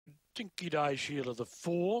Dinky Day Sheila the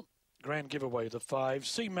 4, Grand Giveaway the 5,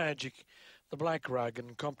 Sea Magic the black rug,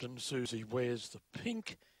 and Compton Susie wears the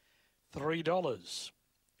pink. $3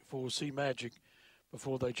 for Sea Magic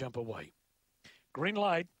before they jump away. Green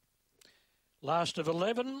light, last of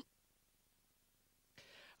 11.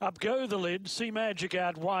 Up go the lid. Sea Magic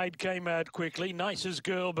out wide, came out quickly. Nicest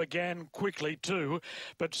Girl began quickly too,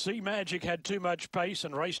 but Sea Magic had too much pace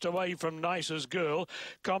and raced away from Nicest Girl.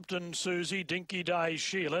 Compton Susie, Dinky Day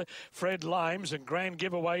Sheila, Fred Limes and Grand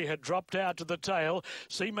Giveaway had dropped out to the tail.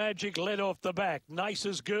 Sea Magic led off the back.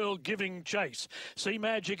 Nicest Girl giving chase. Sea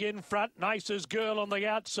Magic in front. Nicest Girl on the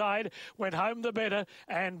outside went home the better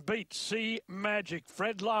and beat Sea Magic.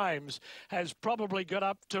 Fred Limes has probably got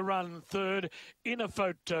up to run third in a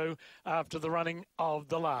photo after the running of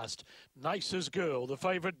the last. Nicest Girl, the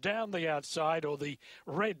favourite down the outside, or the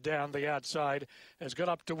red down the outside, has got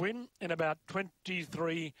up to win in about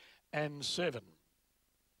 23 and 7.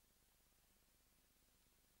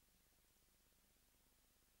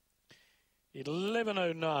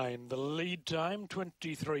 $11.09, the lead time,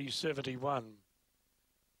 23.71.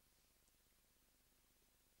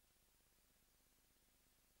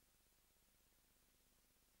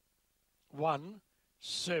 One,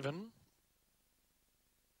 7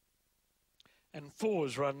 and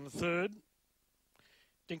 4's run third.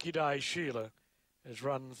 Dinky Day Sheila has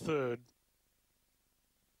run third.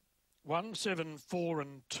 1, 7, 4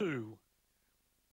 and 2